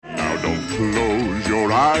Close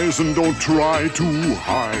your eyes and don't try to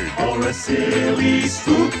hide. For a silly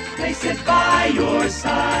spook, they sit by your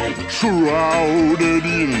side. Shrouded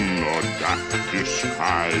in a dark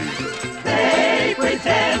disguise. They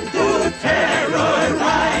pretend to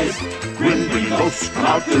terrorize. Grim green ghosts come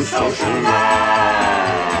out to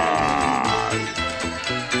socialize.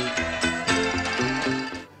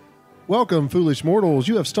 Welcome, foolish mortals.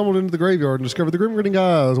 You have stumbled into the graveyard and discovered the Grim Grinning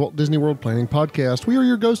Guys Walt Disney World Planning Podcast. We are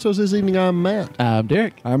your ghost hosts this evening. I'm Matt. I'm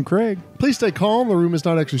Derek. I'm Craig. Please stay calm. The room is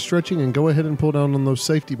not actually stretching, and go ahead and pull down on those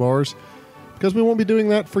safety bars because we won't be doing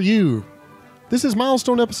that for you. This is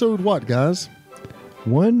milestone episode what, guys?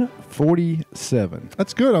 147.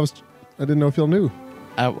 That's good. I didn't know if y'all knew.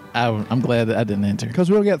 I'm glad that I didn't enter. Because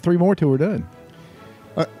we only got 3 more till we're done.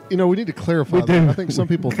 We need to clarify We that. do. I think some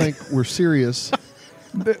people think we're serious,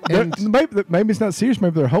 Maybe it's not serious.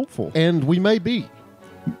 Maybe they're hopeful. and we may be.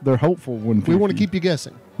 They're hopeful. 150. We want to keep you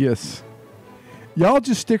guessing. Yes. Y'all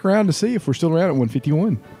just stick around to see if we're still around at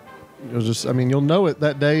 151. You'll know it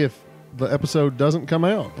that day if the episode doesn't come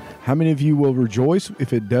out. How many of you will rejoice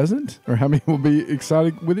if it doesn't? Or how many will be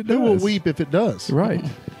excited when it does? Who will weep if it does? Right.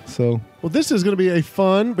 So. Well, this is going to be a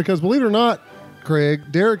fun, because believe it or not,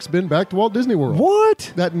 Craig, Derek's been back to Walt Disney World.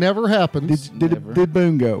 What? That never happens. Did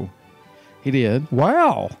Boone go? He did.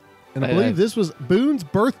 Wow. And I believe this was Boone's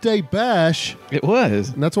birthday bash, It was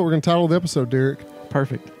and that's what we're going to title the episode, Derek.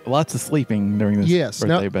 perfect. Lots of sleeping during this Yes.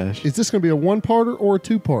 birthday Now, bash. is this going to be a one-parter or a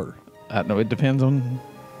two-parter? I don't know. It depends on.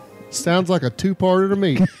 Sounds like a two-parter to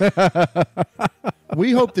me.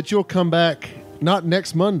 We hope that you'll come back, not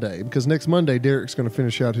next Monday, because next Monday Derek's going to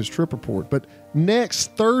finish out his trip report, but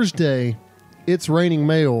next Thursday, it's Raining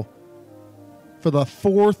Mail for the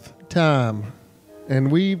 4th time. And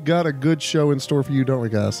we've got a good show in store for you, don't we,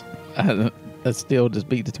 guys? That's still just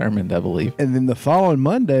be determined, I believe. And then the following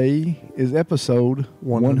Monday is episode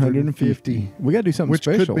 150. We got to do something Which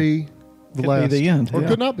special. could be the Could be last. the end, Or yeah.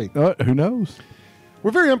 could not be. Who knows?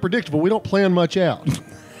 We're very unpredictable. We don't plan much out.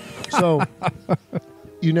 So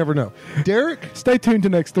you never know. Derek, Stay tuned to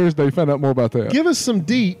next Thursday to find out more about that. give us some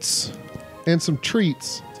deets and some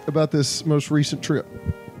treats about this most recent trip.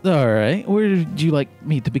 All right. Where would you like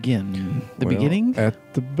me to begin? The Well, beginning?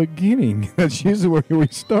 At the beginning. That's usually where we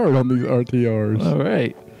start on these RTRs. All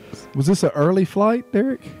right. Was this an early flight,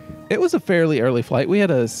 Derek? It was a fairly early flight. We had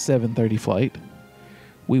a 7:30 flight.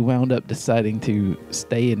 We wound up deciding to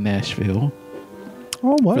stay in Nashville.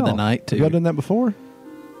 Oh, wow. For the night, too. Have y'all done that before?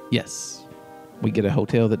 Yes. We get a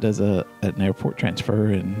hotel that does an airport transfer,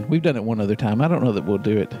 and we've done it one other time. I don't know that we'll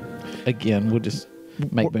do it again. We'll just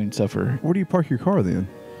make Boone suffer. Where do you park your car then?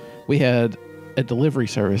 We had a delivery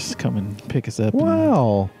service come and pick us up. and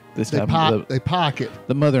Wow. This They time, pocket.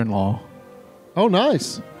 the mother-in-law Oh,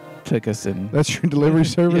 nice. took us in. That's your delivery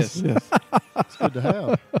service? Yes, yes. It's good to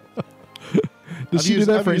have. Does she do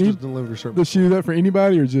that for I've used any? a delivery service. Does she do that for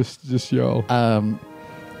anybody or just y'all?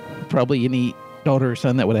 Probably any daughter or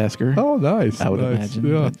son that would ask her. Oh, nice. I would nice. imagine.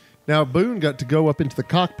 Yeah. Now, Boone got to go up into the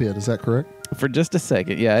cockpit. Is that correct? For just a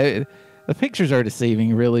second. Yeah. The pictures are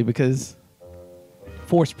deceiving, really, because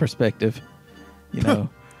forced perspective, you know.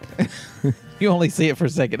 You only see it for a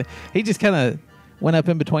second. He just kind of went up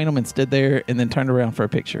in between them and stood there and then turned around for a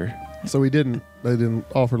picture. So they didn't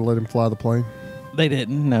offer to let him fly the plane. They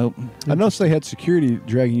didn't. Nope. I noticed they had security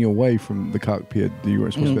dragging you away from the cockpit. You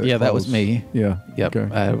weren't supposed to be Yeah, that was close. me. Yeah. Yep.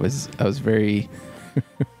 Okay. I was very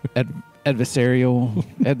adversarial.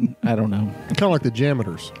 I don't know. Kind of like the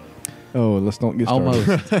JAMMers. Oh, let's don't get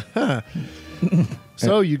started. Almost.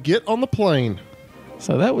 So you get on the plane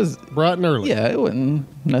So that was, bright and early. yeah, it wasn't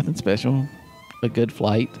nothing special. A good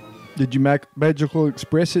flight. Did you Magical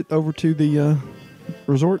Express it over to the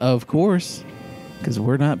resort? Of course, because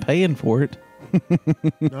we're not paying for it.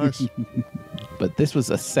 Nice. But this was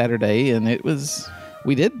a Saturday, and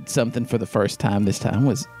we did something for the first time this time,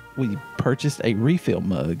 was we purchased a refill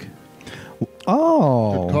mug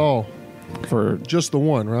Oh. Good call. for Just the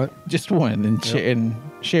one, right? just one, and, and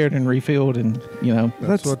shared and refilled, and, you know.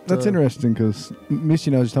 That's interesting because Missy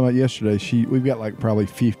and I was talking about yesterday. We've got like probably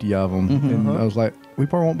 50 of them, and I was like, we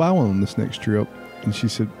probably won't buy one on this next trip. And she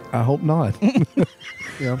said, I hope not.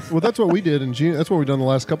 Yeah. Well, that's what we did in June. That's what we've done the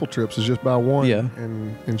last couple trips is just buy one Yeah.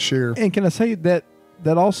 and share. And can I say that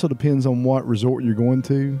also depends on what resort you're going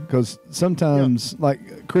to? Because sometimes,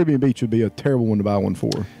 like Caribbean Beach would be a terrible one to buy one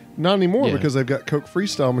for. Not anymore Yeah. because they've got Coke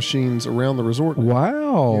Freestyle machines around the resort.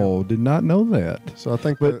 Wow. Yeah. Did not know that. So I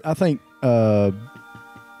think But I think, where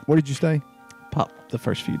did you stay? Pop the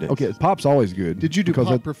first few days. Okay, Pop's always good. did you do because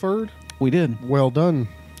Pop Preferred? We did. Well done.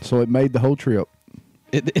 So it made the whole trip.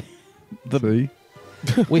 It, See?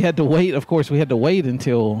 we had to wait. Of course, we had to wait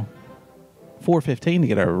until 4:15 to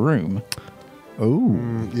get our room. Oh,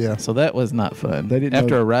 Yeah. So that was not fun. They didn't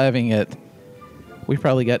After know- arriving at, we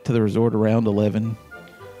probably got to the resort around 11.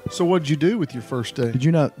 So what'd you do with your first day? did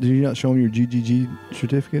you not show them your GGG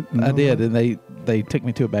certificate? and I all did, that? and they took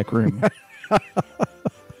me to a back room.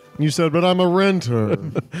 You said, but I'm a renter.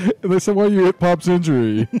 They said, "Why you at Pop's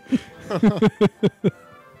injury?"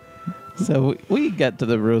 So we got to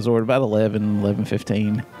the resort about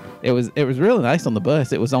 11:15. It was really nice on the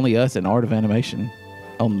bus. It was only us and Art of Animation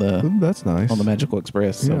on the Ooh, that's nice. Magical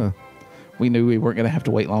Express. So Yeah. we knew we weren't going to have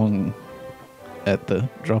to wait long at the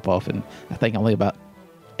drop off, and I think only about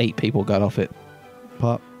 8 people got off at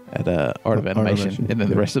Pop. Art of Animation, and then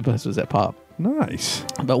the rest of the bus was at Pop. Nice.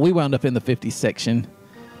 But we wound up in the 50 section,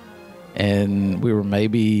 and we were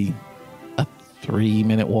maybe a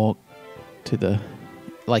 3-minute walk to the,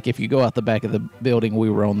 like if you go out the back of the building, we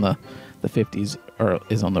were on the 50s, or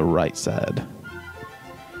is on the right side,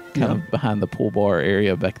 kind of behind the pool bar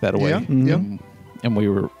area back that way. Yeah, yeah. And we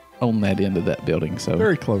were on that end of that building, so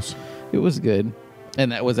Very close. it was good.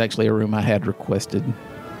 And that was actually a room I had requested.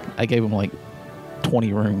 I gave them like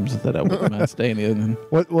 20 rooms that I wouldn't mind staying in. And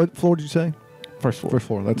What floor did you say? first floor. First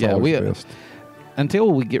floor. That's Yeah, always we- best.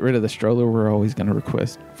 Until we get rid of the stroller, we're always going to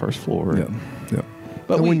request first floor. Yeah. And- Yeah.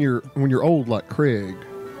 But and we, when you're old like Craig,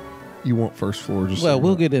 you want first floor. Just well, so you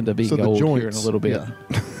we'll know. get into being So the old here in a joints, little bit.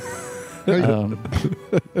 yeah. Um,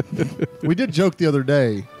 We did joke the other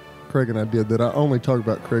day, Craig and I did, that I only talk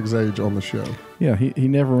about Craig's age on the show. Yeah, he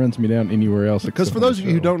never runs me down anywhere else. Because except for on those the of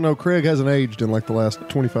you who show. don't know, Craig hasn't aged in like the last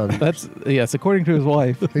 25 years. that's yes, according to his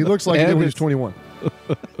wife. He looks like he did And when he was it's- 21.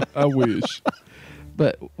 I wish.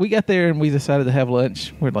 But we got there and we decided to have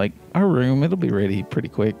lunch. We're like, our room, it'll be ready pretty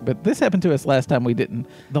quick. But this happened to us last time we didn't.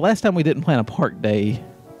 The last time we didn't plan a park day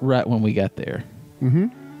right when we got there. Mm-hmm.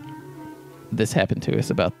 This happened to us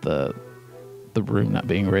about the room not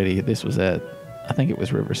being ready. This was at, I think it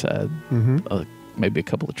was Riverside, maybe a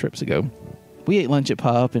couple of trips ago. We ate lunch at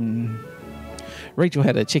Pop, and Rachel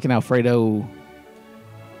had a chicken Alfredo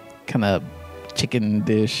kind of chicken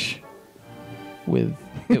dish with,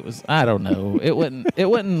 it was, I don't know, it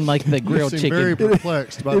wasn't like the You grilled seem chicken. very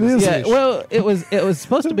perplexed about It this is. Yeah, dish. well, it was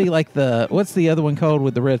supposed to be like the, what's the other one called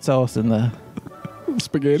with the red sauce and the,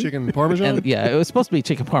 Spaghetti. Chicken Parmesan? and yeah, it was supposed to be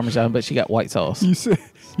chicken parmesan, but she got white sauce. You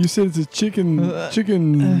said it's a chicken with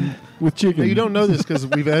chicken. Now, you don't know this because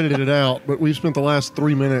we've edited it out, but we've spent the last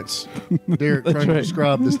 3 minutes, Derek, trying to right.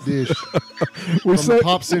 describe this dish We from say, the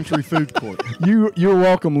Pop Century Food Court. you're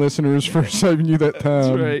welcome, listeners, for saving you that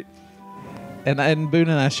time. And Boone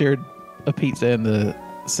and I shared a pizza and the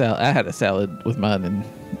salad. I had a salad with mine, and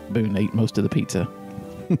Boone ate most of the pizza.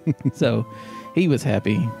 So he was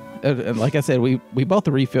happy. And like I said, we bought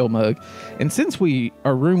the refill mug, and since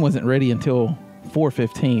our room wasn't ready until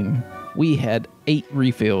 4:15, we had 8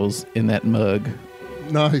 refills in that mug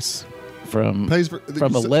Nice. from Pays for-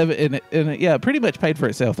 11, and it pretty much paid for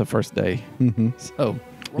itself the first day. So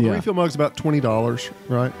Well, the Yeah. refill mug's about $20,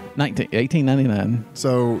 right? $18.99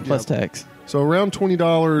 So plus tax. So around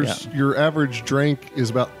 $20, Yeah. your average drink is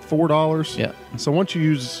about $4. Yeah. So once you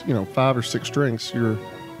use, 5 or 6 drinks, you're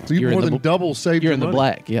You're in more the than bl- double saved. You're your in the money.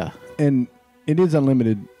 black, yeah. And it is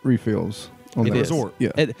unlimited refills on It the is. resort.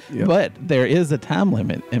 Yeah. Yeah. But there is a time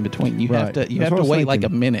limit in between. You have Right. to That's have what I to was wait like a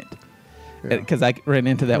thinking. minute. Yeah. Because I ran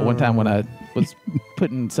into that one time when I was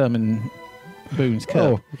putting some in Boone's cup.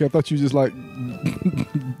 Oh, okay. I thought you just like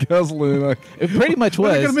guzzling. Like, It pretty much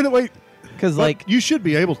wait a was. minute, wait. Because But like you should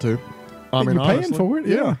be able to. I mean, you're paying honestly. for it.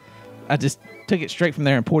 Yeah. I just took it straight from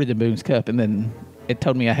there and poured it in Boone's cup, and then it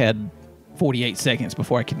told me I had 48 seconds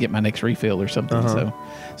before I could get my next refill or something. Uh-huh.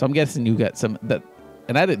 So I'm guessing you got some that,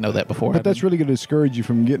 and I didn't know that before. But that's really going to discourage you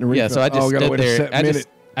from getting a refill. yeah. So I just oh, gotta stood wait a there. set I minute.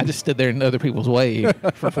 just stood there in other people's way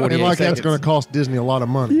for 48 And like seconds. that's going to cost Disney a lot of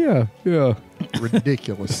money. Yeah. Yeah.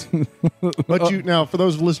 Ridiculous. But now, for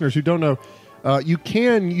those listeners who don't know, you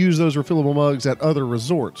can use those refillable mugs at other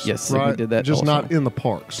resorts. Yes, so we right? did that Just also. not in the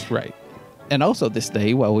parks. Right. And also this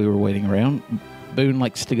day, while we were waiting around, Boone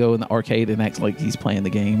likes to go in the arcade and acts like he's playing the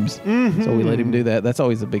games. Mm-hmm. So we let him do that. That's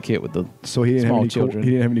always a big hit with the So he didn't small have any children. he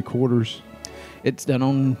didn't have any quarters. It's done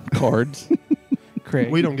on cards.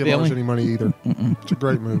 Correct. We don't give The ours only- any money either. It's a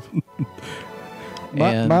great move.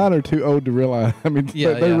 And Mine are too old to realize. I mean,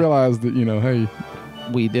 Yeah, they yeah. realize that hey,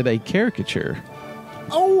 we did a caricature,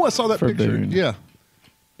 Oh, I saw that For picture. Boone. Yeah.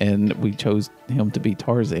 and we chose him to be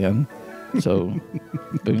Tarzan. So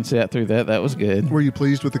Boone sat through that. That was good. Were you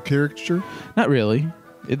pleased with the caricature? Not really.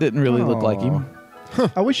 It didn't really look like him.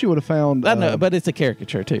 I wish you would have found. I know, but it's a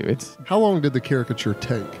caricature too. It's How long did the caricature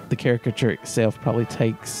take? the caricature itself probably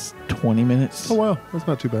takes 20 minutes. Oh, wow. That's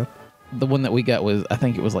not too bad. The one that we got was, I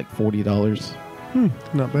think it was like $40.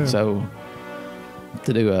 Not bad. So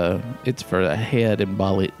to do it's for a head and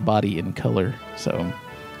body in color. So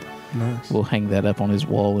Nice. we'll hang that up on his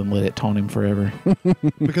wall and let it taunt him forever.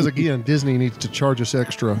 Because again, Disney needs to charge us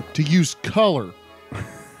extra to use color.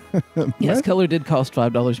 Yes, color did cost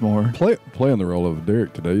 $5 more. Playing the role of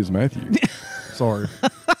Derek today is Matthew. Sorry.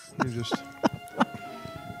 You just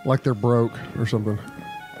like they're broke or something.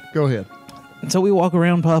 Go ahead. And so we walk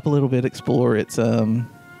around Pop a little bit, explore. It's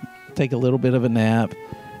take a little bit of a nap,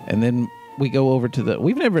 and then we go over to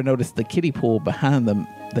we've never noticed the kiddie pool behind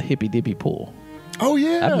the hippy dippy pool. Oh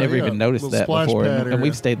yeah. I've never yeah. even noticed Little that splash before, pad and area.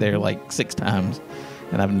 we've stayed there like 6 times,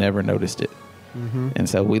 and I've never noticed it. Mm-hmm. And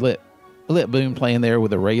so we let Boone play in there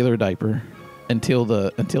with a regular diaper until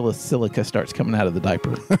the silica starts coming out of the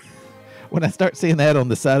diaper. When I start seeing that on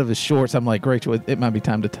the side of his shorts, I'm like, Rachel, it might be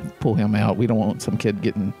time to pull him out. We don't want some kid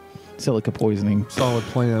getting silica poisoning. Solid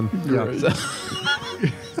plan. Yeah.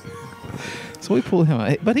 So we pull him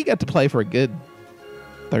out, but he got to play for a good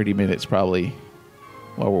 30 minutes probably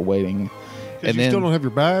while we're waiting. And you still don't have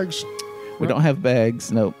your bags? We don't have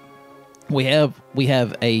bags. Nope. We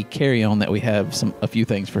have a carry-on that we have a few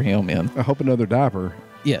things for him in. I hope another diaper.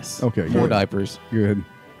 Yes. Okay, 4 good. diapers, Good.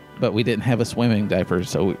 but we didn't have a swimming diaper,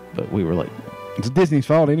 so we were like, It's Disney's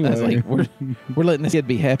fault I anyway. was like, we're letting this kid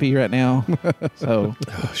be happy right now. So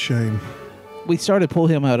Oh, shame. we started pull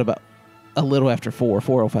him out about a little after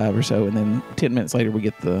 4:05 or so, and then 10 minutes later we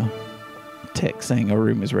get the text saying our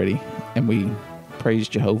room is ready, and we praise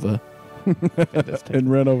Jehovah.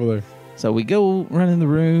 and ran over there. So we go run in the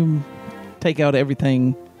room, take out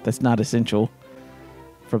everything that's not essential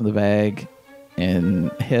from the bag, and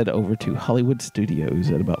head over to Hollywood Studios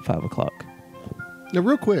at about 5 o'clock. Now,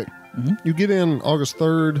 real quick, you get in August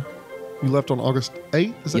 3rd. You left on August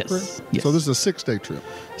 8th. Is that Yes, correct? yes. So this is a 6-day trip.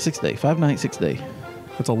 6 day, 5 night, 6 day.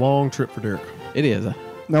 That's a long trip for Derek. It is.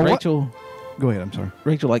 Now, Rachel Go ahead. I'm sorry.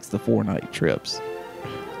 likes the 4-night trips.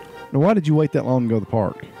 Now, why did you wait that long to go to the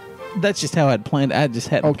park? That's just how I'd planned. I just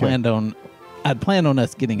hadn't Okay. I'd planned on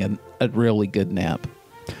us getting a really good nap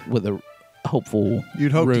with a hopeful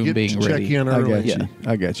You'd hope to room get being to check ready. in I early. got Yeah. you.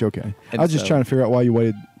 I got you. Okay. And I was just so- trying to figure out why you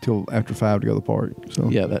waited till after 5 to go to the park. So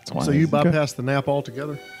Yeah, that's why. So you Okay. bypassed the nap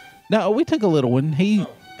altogether? No, we took a little one. He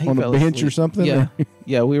On a fell bench or asleep. something, Yeah, or-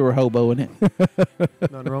 yeah, we were hoboing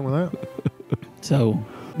it. Nothing wrong with that. So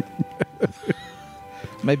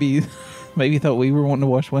maybe you thought we were wanting to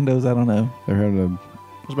wash windows. I don't know. they're having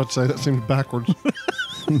I was about to say that seemed backwards.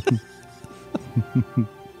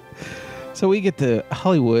 So we get to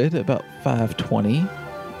Hollywood about 5:20,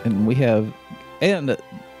 and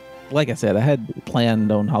like I said, I had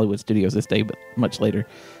planned on Hollywood Studios this day, but much later,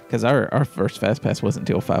 because our first Fast Pass wasn't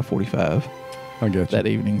until 5:45 I got you. that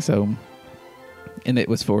evening. So, and it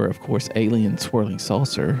was for, of course, Alien Swirling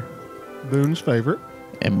Saucer. Boone's favorite.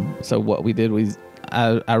 And so what we did was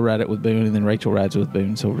I ride it with Boone, and then Rachel rides with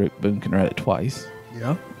Boone, so Boone can ride it twice.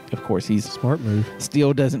 Yeah. Of course, he's Smart move.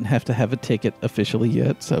 still doesn't have to have a ticket officially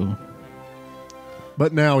yet. So,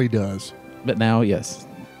 But now he does. but now, yes,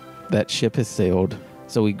 that ship has sailed.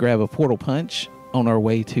 So we grab a portal punch on our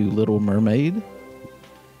way to Little Mermaid.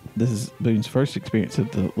 This is Boone's first experience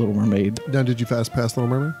at the Little Mermaid. Now, did you fast pass Little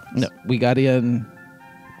Mermaid? No, we got in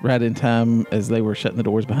right in time as they were shutting the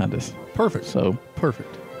doors behind us. Perfect. So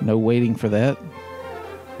Perfect. no waiting for that.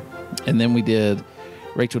 And then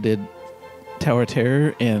Rachel did Tower of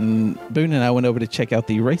Terror, and Boone and I went over to check out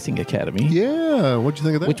the Racing Academy, Yeah. What'd you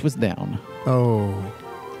think of that? which was down. Oh.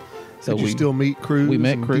 So Did you still meet Cruz? we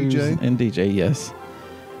met and Cruz DJ? and DJ, yes.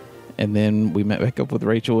 And then we met back up with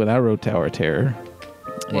Rachel, and I rode Tower of Terror.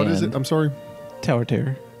 What is And it? I'm sorry. Tower of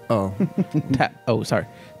Terror. Oh. Sorry.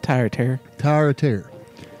 Tower of Terror. Tower of Terror.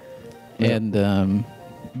 And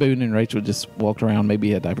Boone and Rachel just walked around,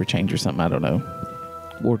 maybe a diaper change or something. I don't know.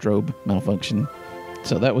 Wardrobe malfunction.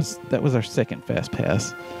 So that was our second Fast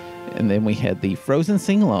Pass. And then we had the Frozen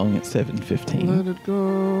sing along at 7:15. Let it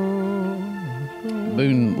go.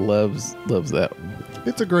 Boone loves that.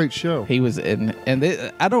 It's a great show. He was in, and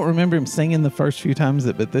I don't remember him singing the first few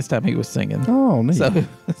times, but this time he was singing. Oh, neat. So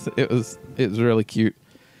it was really cute.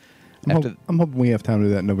 I'm hoping we have time to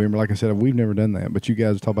do that in November. Like I said, we've never done that, but you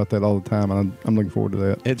guys talk about that all the time, and I'm looking forward to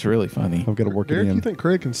that. It's really funny. I've got to work Derek, it in. you think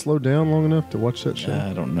Craig can slow down long enough to watch that show?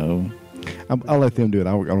 I don't know. I'll let them do it.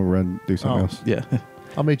 I'll run and do something Oh. else. Yeah.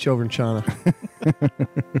 I'll meet you over in China.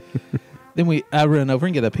 Then I run over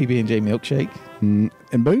and get a PB&J milkshake.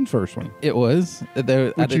 And Boone's first one. It was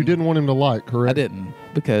there. Which you didn't want him to like, correct? I didn't,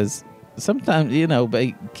 because sometimes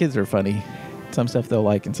kids are funny. Some stuff they'll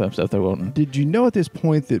like and some stuff they won't. Did you know at this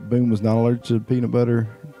point that Boone was not allergic to peanut butter,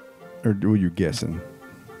 or were you guessing?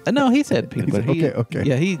 No, he said peanut He butter. said, okay.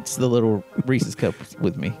 Yeah, he eats the little Reese's cups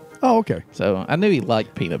with me. Oh, okay. So I knew he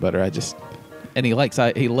liked peanut butter. I just and he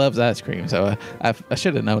loves ice cream. So I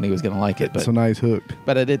should have known he was going to like it. But So now he's hooked.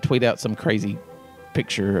 But I did tweet out some crazy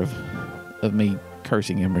picture of me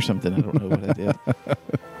cursing him or something. I don't know what I did.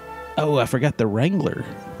 Oh, I forgot the Wrangler.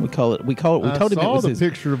 We told him it was his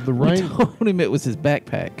picture of the We Wrangler. told him it was his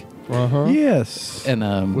backpack. Uh-huh. Yes. And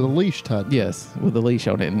With a leash tied. to it. yes, with a leash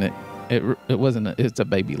on it, and it wasn't. It's a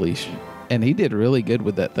baby leash, and he did really good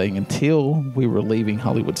with that thing until we were leaving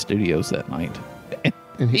Hollywood Studios that night.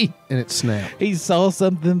 And it snapped. He saw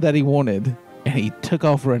something that he wanted, and he took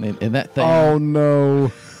off running, and that thing, Oh no.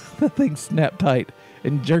 that thing snapped tight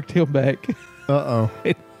and jerked him back. Uh-oh.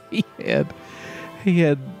 And he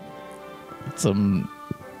had some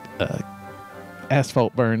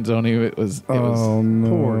asphalt burns on him. It was Oh no.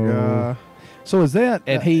 Poor guy. So is that?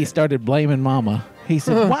 and he started blaming Mama. He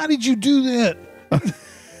said, "Why did you do that?"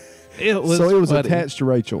 It was funny. attached to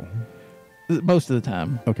Rachel. most of the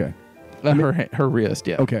time. Okay. Her wrist,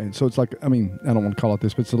 yeah. Okay. So it's like, I mean, I don't want to call it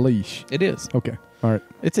this, but it's a leash. It is. Okay. All right.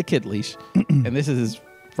 It's a kid leash, and this is his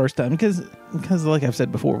first time because, like I've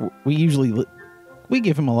said before, we usually we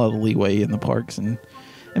give him a lot of leeway in the parks, and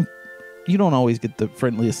you don't always get the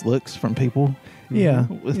friendliest looks from people. Yeah.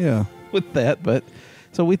 With, Yeah. with that, but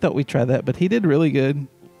so we thought we'd try that, but he did really good.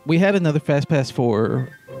 We had another fast pass for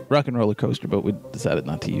Rock and Roller Coaster, but we decided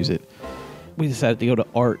not to use it. We decided to go to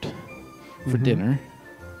Art for dinner,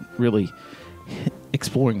 really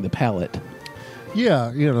exploring the palate.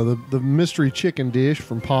 Yeah, the mystery chicken dish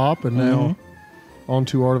from Pop, and now on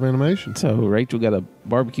to Art of Animation. So Rachel got a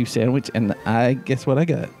barbecue sandwich, and I guess what I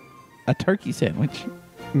got? A turkey sandwich.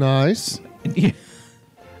 Nice.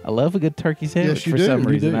 I love a good turkey sandwich Yes, you for do. some You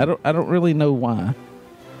reason. do. I don't really know why.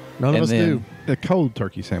 None of And us then- do. A cold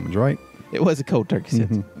turkey sandwich, right? It was a cold turkey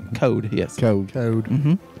sandwich. Code, yes. Cold.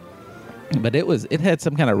 Code. But it had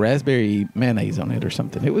some kind of raspberry mayonnaise on it or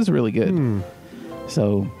something. It was really good.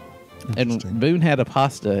 So, and Interesting. Boone had a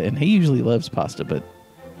pasta, and he usually loves pasta, but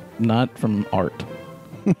not from Art.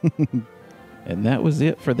 And that was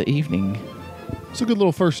it for the evening. It's a good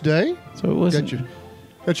little first day. So it wasn't.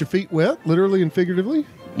 Got your feet wet, literally and figuratively.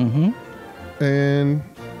 Mm-hmm. And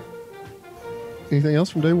anything else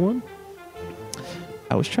from day one?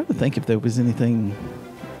 I was trying to think if there was anything.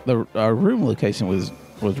 Our room location was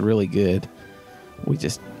really good. We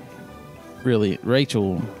just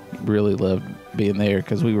Rachel really loved being there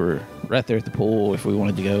because we were right there at the pool. If we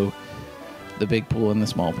wanted to go, the big pool and the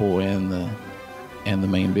small pool and the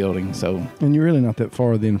main building. So And you're really not that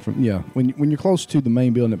far then from, when you're close to the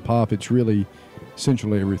main building at Pop, it's really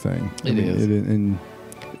centrally everything. It is. And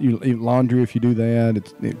you laundry if you do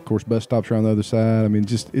that. Of course, bus stops are on the other side. I mean,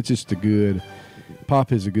 it's just a good,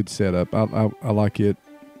 Pop is a good setup. I like it.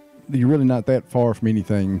 You're really not that far from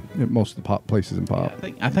anything at most of the Pop places in Pop.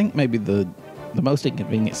 I think maybe the most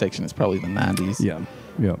inconvenient section is probably the 90s.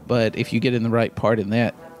 Yeah. But if you get in the right part in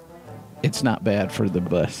that, it's not bad for the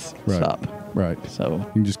bus Right. stop. Right. So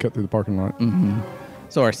You can just cut through the parking lot.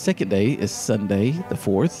 So our second day is Sunday, the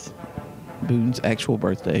 4th, Boone's actual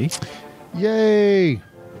birthday. Yay!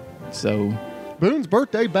 So Boone's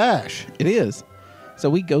birthday bash. it is. So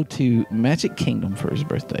we go to Magic Kingdom for his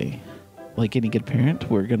birthday. Like any good parent,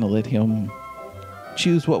 we're going to let him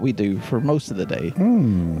choose what we do for most of the day.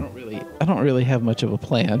 I don't really have much of a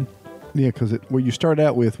plan. Yeah, because what you start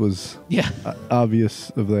out with was Yeah. obvious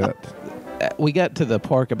of that. We got to the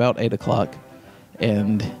park about 8 o'clock,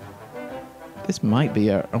 and this might be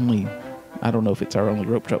our only, I don't know if it's our only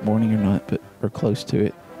rope drop morning or not, but we're close to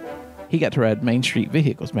it. He got to ride Main Street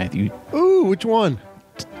vehicles, Matthew. Ooh, which one?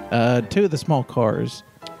 2 of the small cars.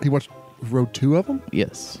 He rode 2 of them?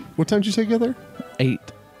 Yes. What time did you say you got there? 8.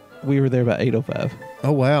 We were there about 8:05.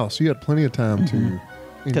 Oh, wow. So you had plenty of time to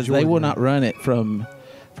Because enjoy they will them. not run it from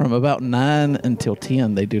about 9 until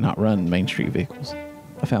 10. They do not run Main Street vehicles.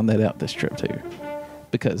 I found that out this trip too,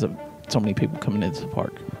 because of so many people coming into the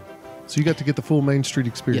park. So you got to get the full Main Street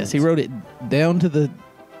experience. Yes, he rode it down to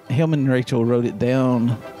him and Rachel rode it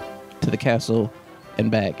down to the castle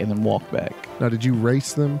and back, and then walked back. Now, did you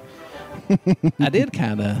race them? I did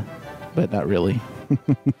kind of, but not really.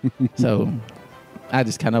 So I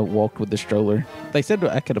just kind of walked with the stroller. They said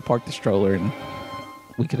I could have parked the stroller and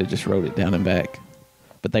we could have just rode it down and back.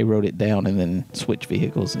 But they rode it down and then switched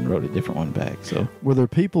vehicles and rode a different one back. So Were there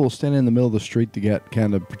people standing in the middle of the street that got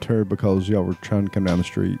kind of perturbed because y'all were trying to come down the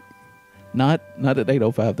street? not at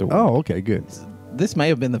 8:05. There were. Oh, okay, good. This may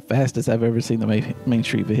have been the fastest I've ever seen the Main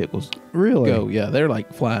Street vehicles Really? go. Yeah, they're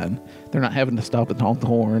like flying. They're not having to stop and honk the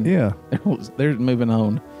horn. Yeah. They're moving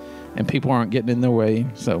on, and people aren't getting in their way.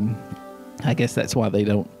 So I guess that's why they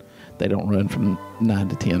don't run from 9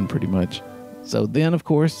 to 10 pretty much. So then, of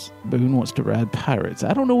course, Boone wants to ride Pirates.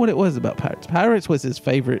 I don't know what it was about Pirates. Pirates was his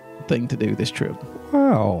favorite thing to do this trip,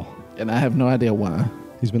 Wow. and I have no idea why.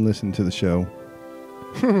 He's been listening to the show.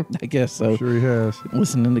 I guess so. Sure he has.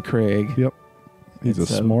 Listening to Craig. Yep. He's a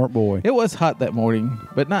So- smart boy. It was hot that morning,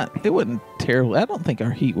 but it wasn't terrible. I don't think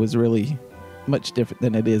our heat was really much different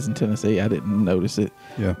than it is in Tennessee. I didn't notice it.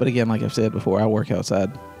 Yeah. But again, like I've said before, I work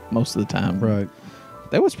outside most of the time. Right.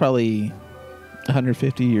 There was probably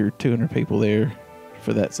 150 or 200 people there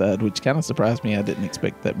for that side, which kind of surprised me. I didn't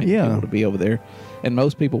expect that many Yeah. people to be over there. And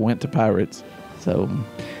most people went to Pirates. So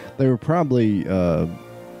They were probably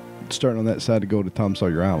starting on that side to go to Tom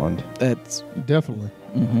Sawyer Island. that's Definitely.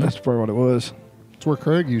 That's probably what it was. It's where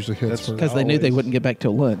Craig usually hits That's for. because they knew they Always. wouldn't get back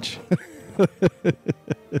till lunch.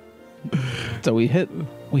 So we hit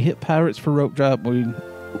Pirates for rope drop. We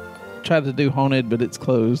tried to do Haunted, but it's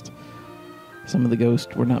closed. Some of the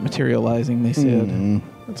ghosts were not materializing, they said. Mm.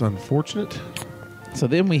 That's unfortunate. So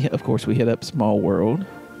then we hit up Small World.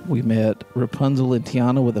 We met Rapunzel and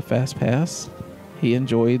Tiana with a fast pass. He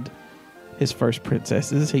enjoyed his first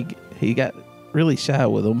princesses. He got really shy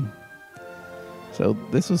with them. So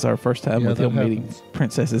this was our first time Yeah, with that him meeting happens.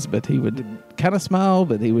 princesses, but he would kind of smile,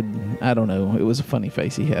 but he would, I don't know, it was a funny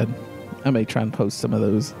face he had. I may try and post some of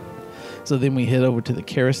those. So then we head over to the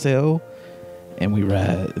carousel and we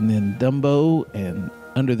ride, and then Dumbo and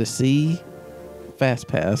Under the Sea fast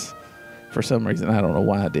pass. For some reason, I don't know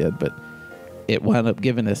why I did, but it wound up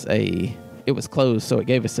giving us it was closed, so it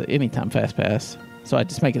gave us an anytime fast pass. So I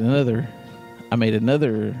just made another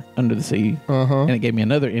Under the Sea, Uh-huh. and it gave me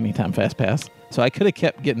another anytime fast pass. So I could have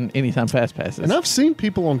kept getting anytime fast passes. And I've seen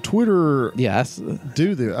people on Twitter yeah,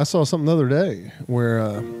 do that. I saw something the other day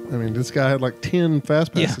where, this guy had like 10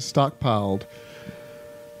 fast passes stockpiled.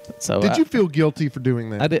 so Did you feel guilty for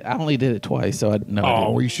doing that? I did. I only did it twice, so I know. I Oh,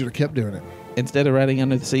 didn't. well, you should have kept doing it. Instead of riding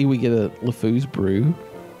Under the Sea, we get a LeFou's brew,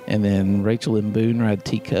 and then Rachel and Boone ride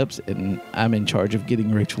teacups, and I'm in charge of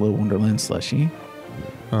getting Rachel a Wonderland slushy.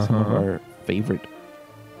 Some of our favorite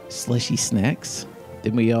slushy snacks.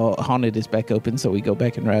 Then Haunted is back open, so we go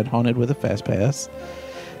back and ride Haunted with a fast pass.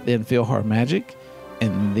 Then Philhar Magic,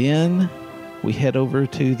 and then we head over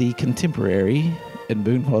to the Contemporary, and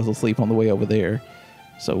Boone falls asleep on the way over there.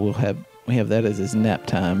 So we have that as his nap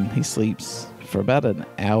time. He sleeps for about an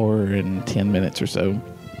hour and 10 minutes or so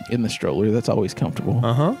in the stroller. That's always comfortable.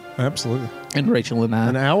 Uh-huh. Absolutely. And Rachel and I,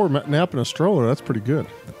 An hour nap in a stroller, that's pretty good.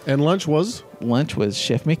 And lunch was? lunch was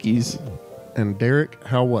Chef Mickey's And Derek,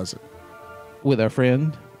 how was it? with our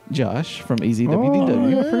friend Josh from Easy Oh,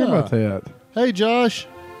 WDW. yeah, I forgot Yeah. about that. Hey, Josh.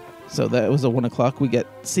 So that was at 1 o'clock. We got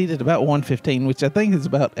seated about 1:15, which I think is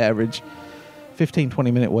about average 15,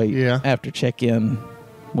 20-minute wait Yeah. after check-in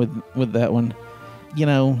with that one. You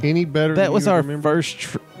know, Any better that than was you our remember?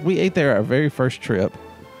 first we ate there our very first trip,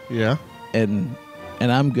 Yeah. and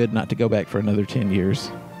I'm good not to go back for another 10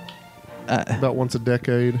 years. About once a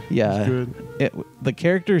decade. Yeah. It's good. The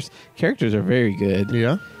characters are very good,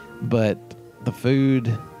 Yeah. but the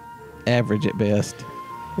food average at best.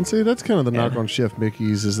 And see, that's kind of the knock Yeah. on Chef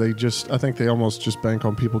Mickey's is I think they almost just bank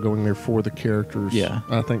on people going there for the characters. Yeah.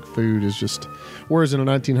 I think food is just, whereas in a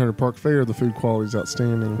 1900 Park Fair, the food quality is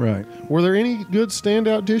outstanding. Right. Were there any good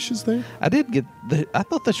standout dishes there? I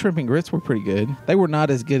thought the shrimp and grits were pretty good. They were not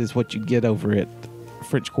as good as what you get over at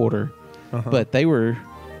French Quarter, but they were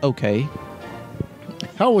okay.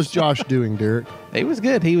 How was Josh doing, Derek? It was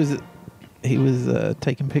good. He was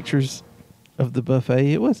taking pictures of the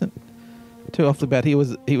buffet. It wasn't too off the bat. He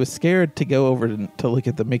was scared to go over to look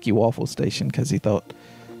at the Mickey Waffle Station because he thought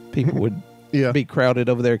people would Yeah. be crowded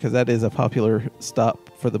over there because that is a popular stop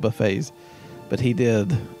for the buffets. But he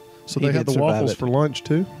did. So he they had did the survive waffles it. for lunch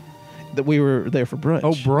too? That we were there for brunch.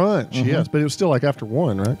 Oh, brunch. Mhm. Yes, but it was still like after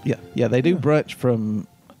 1, right? Yeah. They do brunch from,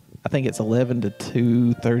 I think it's 11 to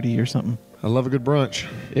 2:30 or something. I love a good brunch.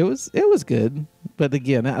 It was good, but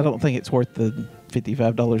again, I don't think it's worth the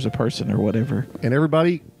 $55 a person or whatever. And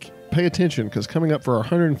everybody, pay attention because coming up for our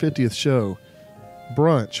 150th show,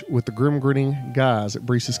 brunch with the Grim Grinning guys at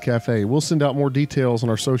Breeze's Cafe. We'll send out more details on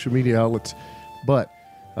our social media outlets, but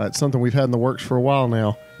it's something we've had in the works for a while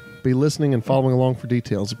now. Be listening and following along for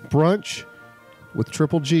details. Brunch with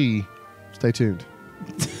Triple G. Stay tuned.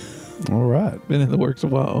 All right. Been in the works a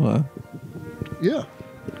while, huh? Yeah.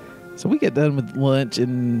 So we get done with lunch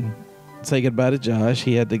and say goodbye to Josh.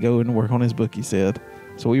 He had to go and work on his book, he said.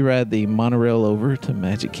 So we ride the monorail over to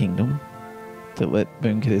Magic Kingdom to let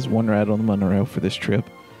Boone get his one ride on the monorail for this trip.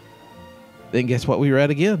 Then guess what we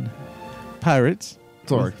ride again? Pirates.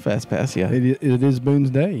 Sorry. With Fast Pass, yeah. It is Boone's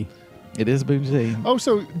Day. It is Boone's Day. Oh,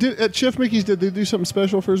 so at Chef Mickey's, did they do something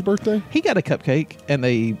special for his birthday? He got a cupcake and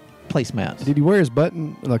a placemat. Did he wear his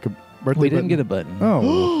button like a birthday? We didn't button? get a button.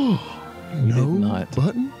 Oh, We no did not.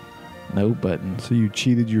 button? No buttons. So you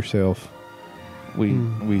cheated yourself. We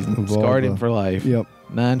Of all scarred him the- for life. Yep.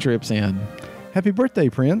 9 trips in. Happy birthday,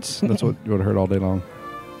 Prince. That's what you would have heard all day long.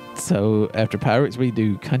 So after Pirates, we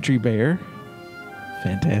do Country Bear.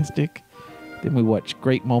 Fantastic. Then we watch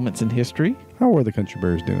Great Moments in History. How are the Country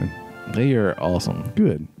Bears doing? They are awesome.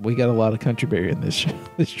 Good. We got a lot of Country Bear in this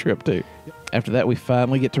this trip too. After that, we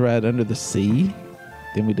finally get to ride Under the Sea.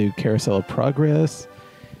 Then we do Carousel of Progress,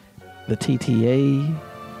 the TTA.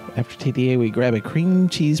 After TTA, we grab a cream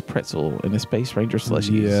cheese pretzel and a Space Ranger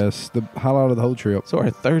slushie. Yes, the highlight of the whole trip. So our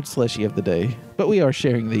third slushie of the day. But we are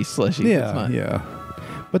sharing these slushies. It's Yeah, not- yeah.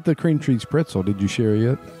 But the cream cheese pretzel, did you share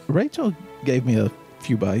it? Rachel gave me a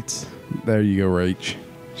few bites. There you go, Rach.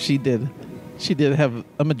 She did have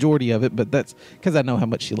a majority of it, but that's because I know how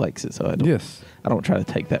much she likes it. So I don't. Yes. I don't try to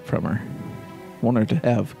take that from her. I want her to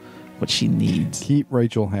have what she needs. Keep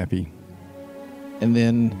Rachel happy. And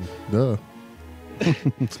then Duh.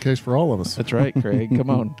 It's the case for all of us. that's right, Craig. Come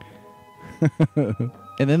on.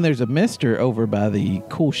 And then there's a mister over by the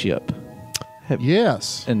cool ship.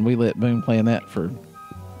 Yes. And we let Boone play in that for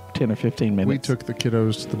 10 or 15 minutes. We took the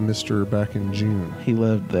kiddos to the Mister back in June. He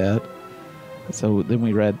loved that. So then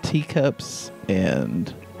we ride teacups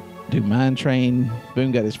and do Mine Train.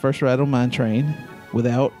 Boone got his first ride on Mine Train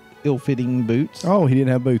without ill-fitting boots. Oh, he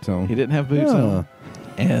didn't have boots on. He didn't have boots on.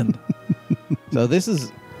 And so this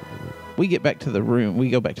is, we get back to the room. We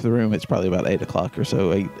go back to the room. It's probably about 8 o'clock or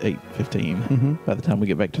so, 8:15 by the time we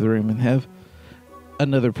get back to the room and have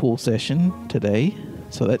another pool session today.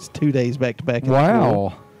 So that's 2 days back to back. in the pool.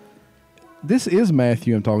 Wow. This is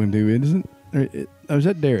Matthew I'm talking to, isn't it? Or is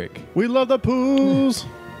that Derek? We love the pools.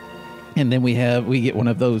 And then we get one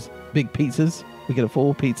of those big pizzas. We get a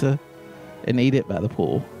full pizza and eat it by the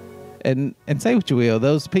pool. And say what you will,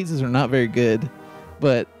 those pizzas are not very good,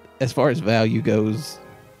 but as far as value goes,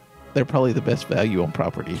 they're probably the best value on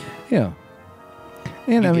property. Yeah.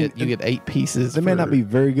 And You get 8 pieces. they may not for- be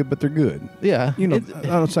very good, but they're good. Yeah. You know, It's-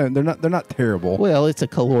 I'm saying they're not terrible. well, it's a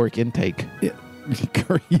caloric intake. Yeah.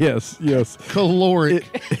 yes. Caloric.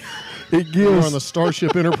 It We're on gives the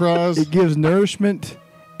Starship Enterprise. it gives nourishment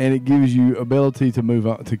and it gives you ability to move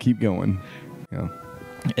on to keep going. Yeah.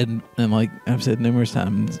 And like I've said numerous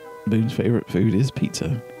times, Boone's favorite food is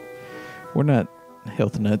pizza. We're not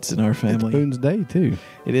health nuts in our It's family. Boone's Day too.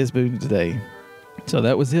 It is Boone's Day. So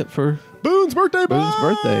that was it for Boone's birthday Boone's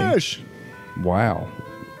birthday. bash. Wow.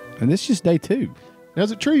 And this is just day 2. Now,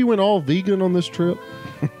 is it true you went all vegan on this trip?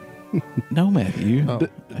 No, Matthew. Oh.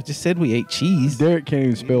 I just said we ate cheese. Derek can't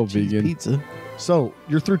even spell Cheese vegan. pizza. So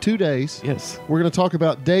you're through 2 days. Yes. We're going to talk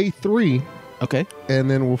about day 3, Okay. and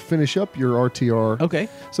then we'll finish up your RTR. Okay.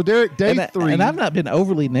 So Derek, day and 3. and I've not been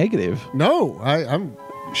overly negative. No, I'm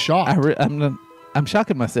shocked. I'm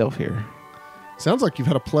shocking myself here. Sounds like you've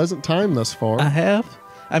had a pleasant time thus far. I have.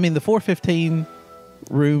 I mean, the 415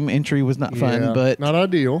 room entry was not fun, Yeah, but not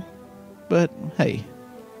ideal. hey,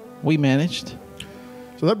 we managed.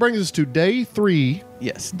 So that brings us to day 3,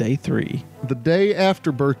 Yes, day 3. the day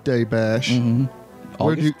after birthday bash. Mm-hmm.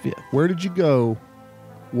 Where did August you 5th. Where did you go?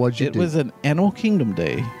 What'd you It do? was an Animal Kingdom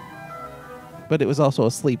day, but it was also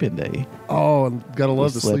a sleep-in day Oh, and gotta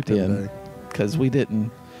love We the slept sleep-in in. day. because we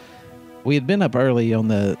didn't. We had been up early on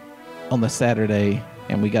the Saturday,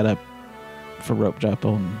 and we got up for rope drop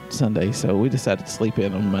on Sunday, so we decided to sleep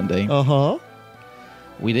in on Monday. Uh huh.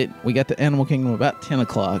 We got to Animal Kingdom about 10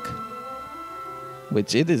 o'clock,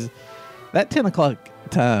 which it is that 10 o'clock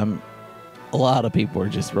time. A lot of people are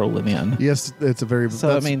just rolling in. Yes, it's a very. So,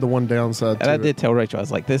 that's I mean- the one downside. And to I it. did tell Rachel, I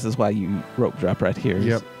was like, this is why you rope drop right here, is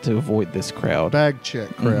Yep. to avoid this crowd. Bag check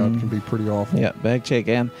crowd Mhm. can be pretty awful. Yeah, bag check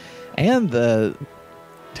and the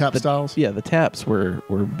Tap styles. the taps were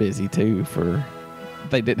busy too.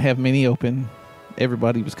 They didn't have many open.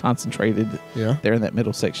 Everybody was concentrated Yeah. there in that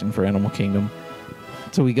middle section for Animal Kingdom.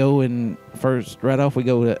 So we go and right off we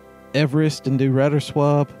go to Everest and do rider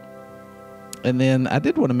swap. And then I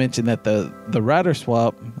did want to mention that the rider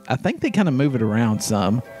swap, I think they kind of move it around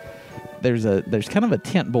some. There's kind of a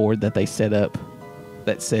tent board that they set up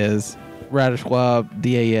that says rider swap,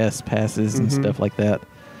 DAS passes and stuff like that.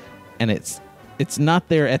 And it's not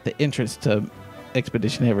there at the entrance to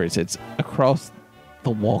Expedition Everest. It's across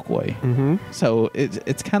the walkway. Mm-hmm. So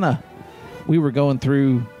it's kind of, we were going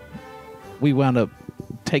through, we wound up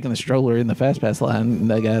taking the stroller in the fast pass line,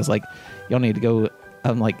 and the guy's like, y'all need to go.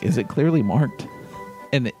 I'm like, is it clearly marked?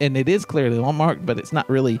 And it is clearly marked, but it's not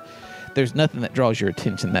really, there's nothing that draws your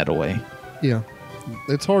attention that way. Yeah.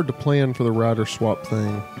 It's hard to plan for the rider swap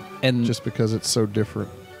thing And just because it's so different.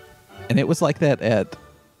 and it was like that at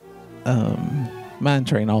Mine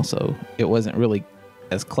Train also. It wasn't really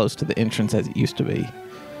as close to the entrance as it used to be.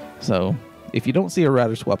 So if you don't see a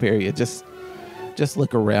rider swap area, just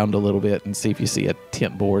look around a little bit and see if you see a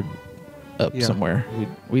tent board up somewhere.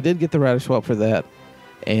 We did get the rider swap for that,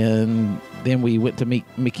 and then we went to meet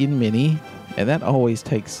Mickey and Minnie, and that always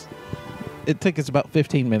took us about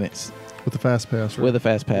 15 minutes With the fast pass, right? with a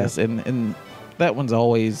fast pass, and that one's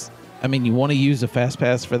always. I mean, you want to use a fast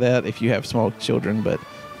pass for that if you have small children, but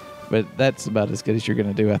that's about as good as you're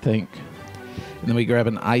going to do, I think. And then we grab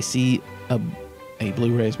an icy, a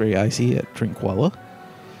blue raspberry icy at Trinquella,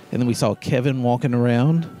 and then we saw Kevin walking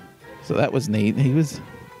around, so that was neat. He was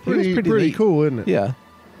pretty neat. Cool, isn't it? Yeah.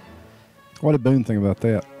 What did Boone think about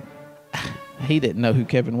that? He didn't know who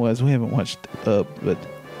Kevin was. We haven't watched Up,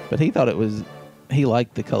 but he thought he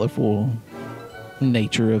liked the colorful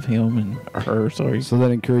nature of him and her. Sorry, So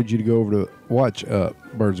that encouraged you to go over to watch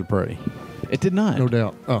Birds of Prey. it did not. No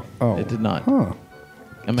doubt. Oh, It did not. Huh.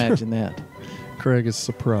 Imagine that. Craig is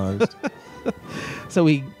surprised. So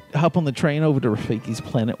we hop on the train over to Rafiki's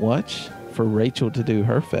Planet Watch for Rachel to do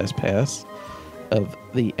her fast pass of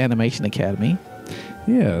the Animation Academy.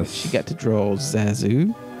 Yes. She got to draw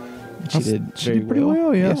Zazu. She did She very did pretty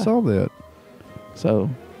well. Yeah, I saw that. So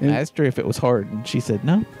I And- asked her if it was hard, and she said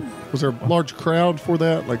no. Was there a large crowd for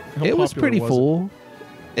that? Like, how It was popular pretty was full.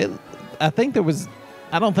 I think there was.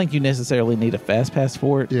 I don't think you necessarily need a fast pass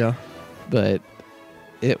for it. It? Yeah. But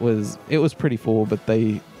it was pretty full. But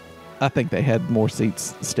I think they had more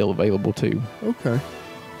seats still available too. Okay.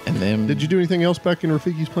 And then Did you do anything else back in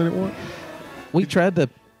Rafiki's Planet Watch? we tried to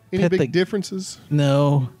Any pet big the differences?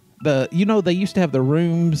 no the they used to have the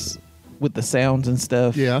rooms with the sounds and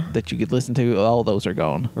stuff. Yeah. That you could listen to. All those are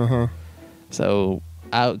gone. Uh-huh. So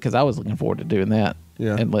because I was looking forward to doing that.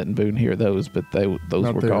 Yeah. And letting Boone hear those, but those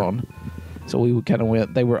Not were there. gone. So we kind of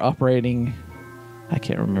went. They were operating. I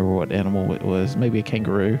can't remember what animal it was. Maybe a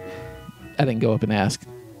kangaroo. I didn't go up and ask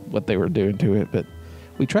what they were doing to it, but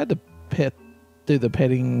we tried to do the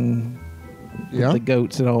petting Yeah. with the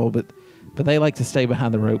goats and all, but they like to stay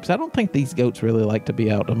behind the ropes. I don't think these goats really like to be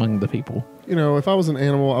out among the people. You know, if I was an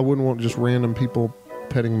animal, I wouldn't want just random people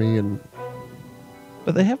petting me. And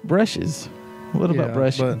But they have brushes. What about Yeah,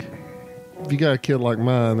 brushing? but if you got a kid like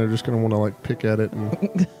mine, they're just going to want to like pick at it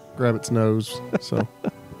and grab its nose. So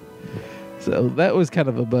So that was kind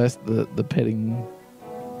of a bust. The petting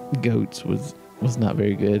goats was not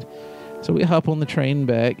very good. So we hop on the train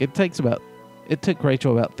back. It took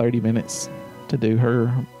Rachel about 30 minutes to do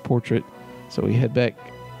her portrait. So we head back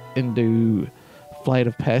and do Flight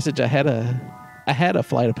of Passage. I had a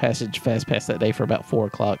Flight of Passage fast pass that day for about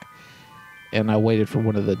 4:00, and I waited for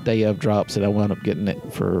one of the day of drops, and I wound up getting it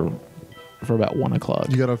for about 1:00.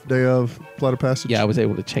 you got a day of Flight of Passage? Yeah, I was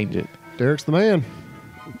able to change it. Derek's the man.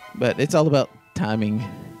 But it's all about timing.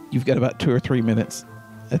 You've got about 2 or 3 minutes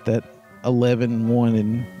at that 11, 1,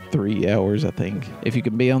 and 3 hours, I think. If you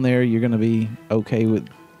can be on there, you're going to be okay with.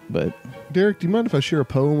 But Derek, do you mind if I share a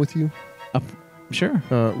poem with you? sure.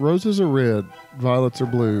 Roses are red, violets are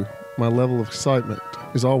blue. My level of excitement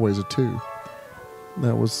is always a 2.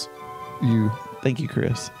 That was you. Thank you,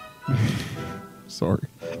 Chris. Sorry.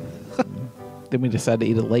 Then we decided to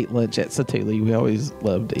eat a late lunch at Satuli. We always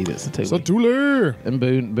love to eat at Satuli. Satuli. And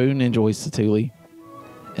Boone enjoys Satuli.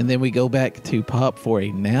 And then we go back to Pop for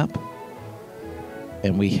a nap.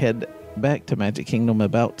 And we head back to Magic Kingdom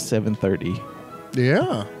about 7:30.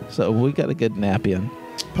 Yeah. So we got a good nap in.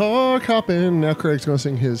 Park hopping. Now Craig's going to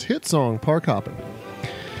sing his hit song, Park Hopping.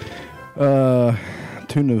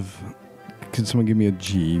 Tune of. Can someone give me a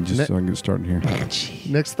G just so I can get started here?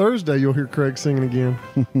 Next Thursday, you'll hear Craig singing again.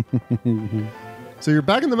 So you're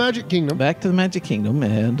back in the Magic Kingdom. Back to the Magic Kingdom,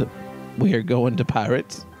 and we are going to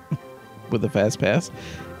Pirates with a fast pass.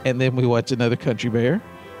 And then we watch another Country Bear.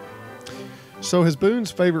 So has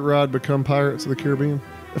Boone's favorite ride become Pirates of the Caribbean?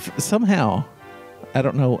 Somehow, I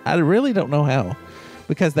don't know. I really don't know how,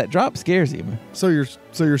 because that drop scares him. So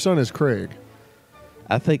your son is Craig.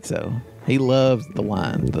 I think so. He loves the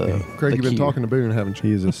line. Craig, you've been talking to Boone, haven't you?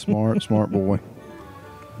 He is a smart boy.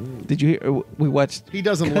 Did you hear? We watched. He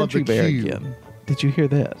doesn't love Country the Bear queue. again. Did you hear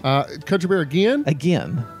that? Country Bear again?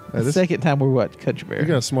 Again. The this- second time we watched Country Bear. You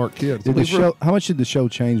got a smart kid. Did the show? How much did the show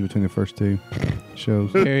change between the first two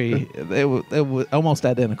shows? Very. It was almost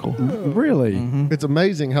identical. Really? It's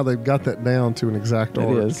amazing how they've got that down to an exact It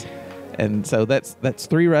art. is. And so that's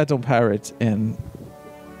 3 rides on Pirates and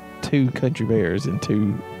 2 Country Bears and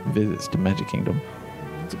 2 visits to Magic Kingdom.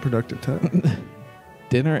 It's a productive time.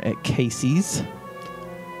 Dinner at Casey's.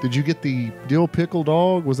 Did you get the dill pickle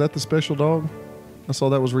dog? Was that the special dog? I saw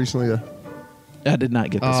that was recently I did not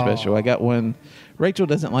get the special. I got one. Rachel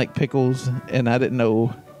doesn't like pickles, and I didn't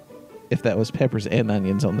know if that was peppers and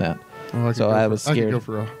onions on that. Oh, So I was I could scared. go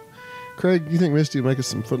for a Craig, you think Misty would make us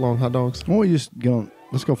some foot-long hot dogs? Why don't we just go?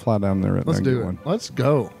 Let's go fly down there right Let's now. and do get it. one. Let's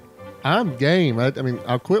go. I'm game. I mean,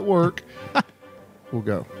 I'll quit work. We'll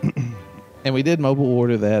go. And we did mobile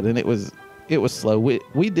order that, and it was slow.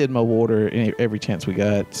 We did mobile order every chance we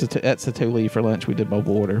got. So at Satuli for lunch, we did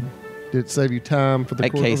mobile order. Did it save you time for the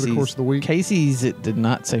At over Casey's, the course of the week? Casey's, it did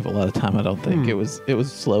not save a lot of time. I don't think it was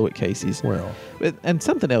slow at Casey's. Well, And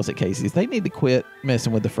something else at Casey's, they need to quit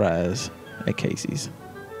messing with the fries at Casey's.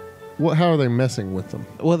 how are they messing with them?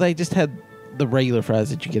 Well, they just had the regular fries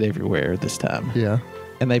that you get everywhere this time. Yeah.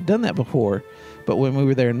 And they've done that before, but when we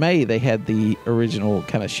were there in May, they had the original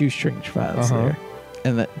kind of shoestring fries there.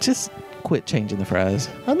 And that just quit changing the fries.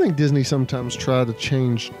 I think Disney sometimes try to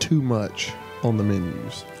change too much on the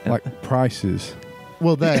menus. Like prices.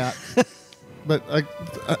 Well, that. But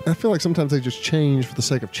I feel like sometimes they just change for the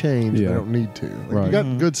sake of change. Yeah. They don't need to. Like, Right. You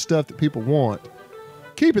got good stuff that people want.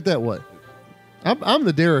 Keep it that way. I'm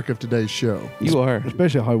the Derek of today's show You are.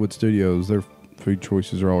 Especially at Hollywood Studios, their food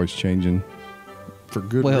choices are always changing. for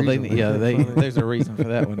good Well, reason. there's a reason for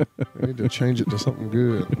that one. They need to change it to something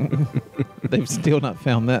good. They've still not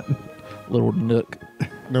found that little nook.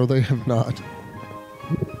 No, they have not.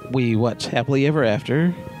 We watch Happily Ever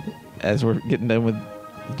After. As we're getting done with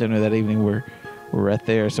dinner that evening, we're right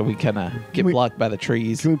there, so we kind of get blocked by the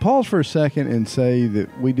trees. Can we pause for a second and say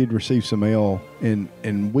that we did receive some mail,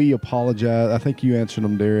 and we apologize. I think you answered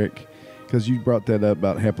them, Derek, because you brought that up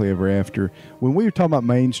about Happily Ever After. When we were talking about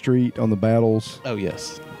Main Street on the battles, Oh,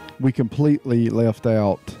 yes. we completely left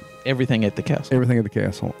out Everything at the castle. everything at the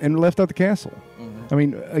castle and left out the castle. I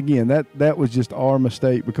mean, again, that was just our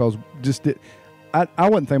mistake because I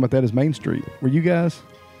wasn't thinking about that as Main Street. Were you guys?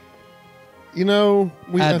 You know,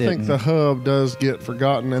 I I think didn't. the hub does get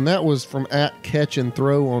forgotten, and that was from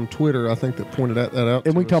 @catchandthrow on Twitter. I think that pointed that out.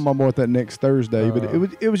 And to we can talk us. about more at that next Thursday. But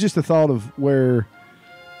it was just the thought of where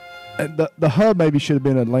the hub maybe should have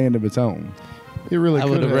been a land of its own. It really I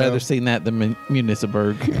could would have rather seen that than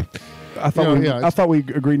Municipalburg. I thought Yeah, I thought we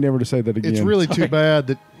agreed never to say that again. It's really too Sorry. bad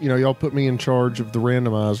that y'all put me in charge of the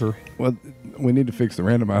randomizer. well. We need to fix the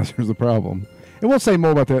randomizer is the problem, and we'll say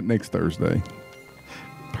more about that next Thursday.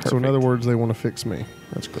 So in other words, they want to fix me.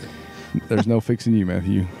 That's great. There's no fixing you,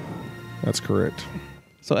 Matthew. That's correct.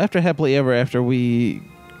 So after Happily Ever After, we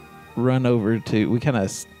run over to, we kind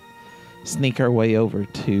of sneak our way over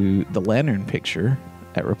to the lantern picture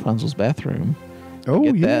at Rapunzel's bathroom. Oh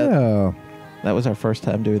Get that. yeah, That was our first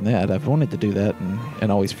time doing that. I've wanted to do that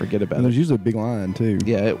and always forget about and there's it. usually a big line too.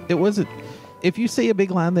 Yeah, it wasn't. If you see a big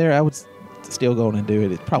line there, I would still go on and do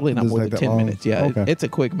it. It's probably not Does it more take than that 10 long? minutes. Yeah, Okay. it's a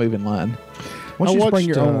quick moving line. Why don't you just bring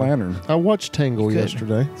your own watched, lantern? I watched Tangle You could.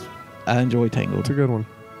 yesterday. I enjoy Tangled. It's a good one.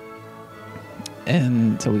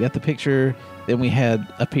 And so we got the picture. Then we had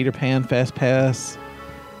a Peter Pan Fast Pass,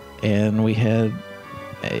 and we had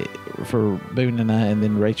for Boone and I, and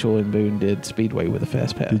then Rachel and Boone did Speedway with a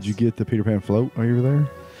Fast Pass. Did you get the Peter Pan float while you were there?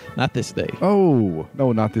 Not this day. Oh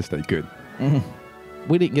no, not this day. Good.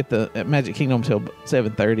 We didn't get the at Magic Kingdom until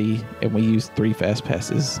 7:30, and we used 3 Fast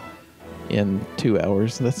Passes in 2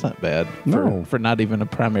 hours. That's not bad No. for not even a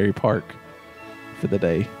primary park for the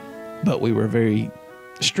day. But we were very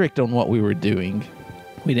strict on what we were doing.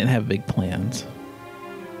 We didn't have big plans.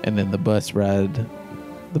 And then the bus ride,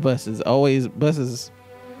 buses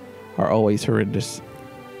are always horrendous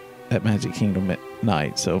at Magic Kingdom at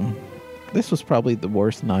night. So this was probably the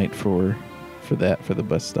worst night for the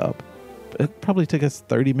bus stop. It probably took us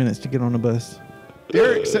 30 minutes to get on a bus.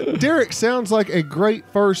 Derek sounds like a great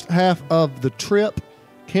first half of the trip.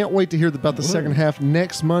 Can't wait to hear about the second half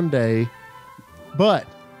next Monday. But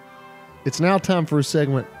it's now time for a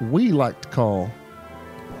segment we like to call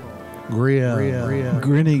Grinning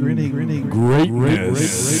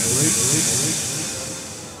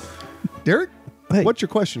Derek, Hey. what's your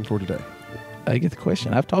question for today? I get the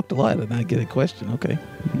question. I've talked a lot and I get a question. Okay.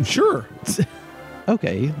 Sure.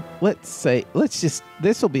 Okay.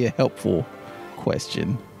 This will be a helpful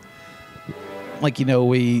question. Like,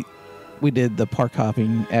 we did the park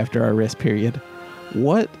hopping after our rest period.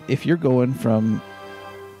 What if you're going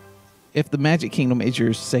if the Magic Kingdom is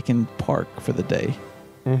your second park for the day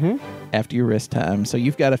after your rest time, so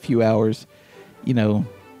you've got a few hours,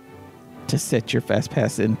 to set your Fast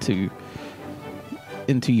Pass into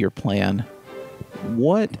your plan.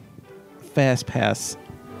 What Fast Pass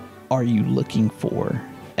are you looking for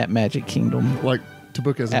at Magic Kingdom? Like to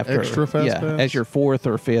book as an extra fast pass? as your 4th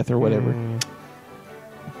or 5th or whatever.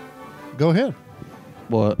 Go ahead.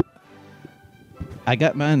 Well, I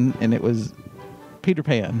got mine, and it was Peter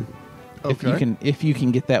Pan. Okay. If you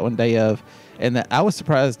can get that one day of, and I was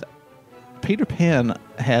surprised. Peter Pan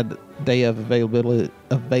had day of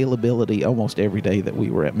availability almost every day that we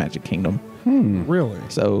were at Magic Kingdom. Really?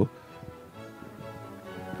 So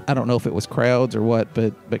I don't know if it was crowds or what,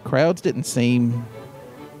 but crowds didn't seem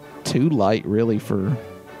too light really for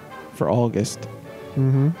August.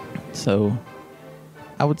 Mm-hmm. So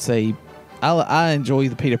I would say I enjoy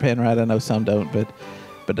the Peter Pan ride. I know some don't, but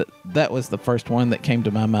that was the first one that came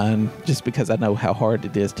to my mind just because I know how hard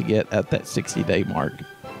it is to get at that 60-day mark.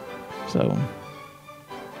 So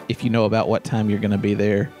if you know about what time you're going to be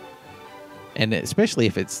there, and especially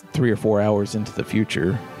if it's 3 or 4 hours into the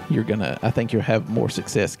future, I think you'll have more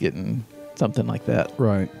success getting something like that.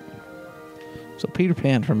 Right. So Peter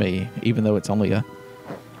Pan for me, even though it's only a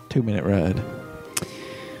 2-minute ride.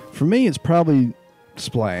 For me, it's probably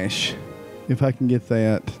Splash. If I can get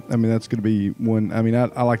that, I mean, that's going to be one. I mean,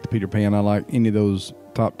 I like the Peter Pan. I like any of those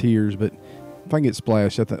top tiers, but if I can get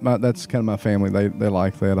Splash, that's kind of my family. They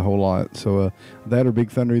like that a whole lot. So that or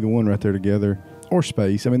Big Thunder, either one right there together, or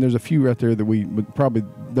Space. I mean, there's a few right there that but probably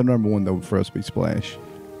the number one though for us would be Splash.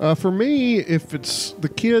 For me, if it's the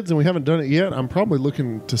kids and we haven't done it yet, I'm probably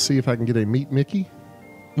looking to see if I can get a Meet Mickey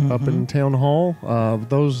up in Town Hall.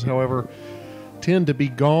 Those, however, tend to be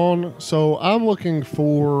gone. So I'm looking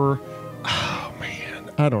for, oh man,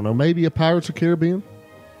 I don't know, maybe a Pirates of the Caribbean.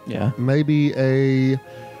 Yeah. Maybe a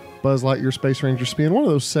Buzz Lightyear Space Ranger spin. One of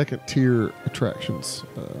those second tier attractions.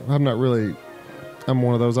 I'm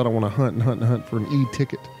one of those, I don't want to hunt for an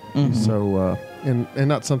e-ticket. Mm-hmm. So, and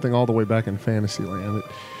not something all the way back in Fantasyland.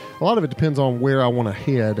 A lot of it depends on where I want to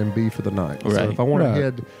head and be for the night. Right. So if I want to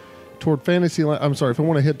head toward Fantasyland, if I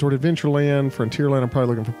want to head toward Adventureland, Frontierland, I'm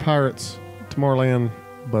probably looking for Pirates. Tomorrowland,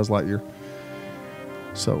 Buzz Lightyear.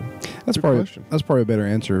 So that's good probably question. that's probably a better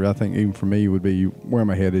answer. I think even for me would be where am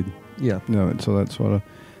I headed? Yeah. No, so that's what I.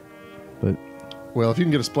 But Well, if you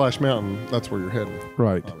can get a Splash Mountain, that's where you're heading.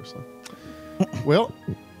 right. Obviously. Well,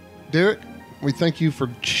 Derek, we thank you for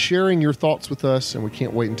sharing your thoughts with us, and we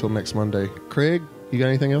can't wait until next Monday. Craig, you got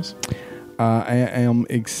anything else? I am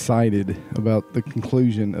excited about the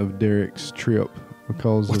conclusion of Derek's trip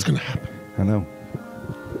because What's going to happen? I know.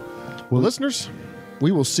 Well, listeners,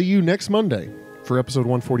 we will see you next Monday for episode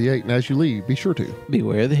 148. And as you leave, be sure to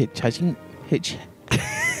Beware the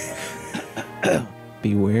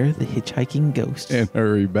Beware the hitchhiking ghosts. And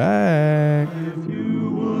hurry back. If you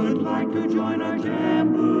would like to join our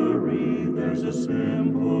jamboree, there's a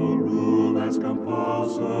simple rule that's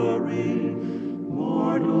compulsory.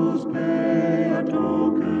 Mortals pay a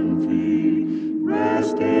token fee.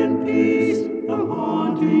 Rest in peace, the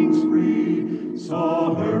haunting's free.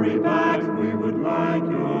 So hurry back, we would like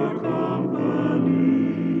your company.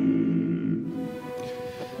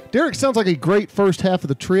 Derek. Sounds like a great first half of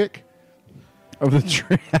the trick. Of the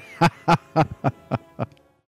trip.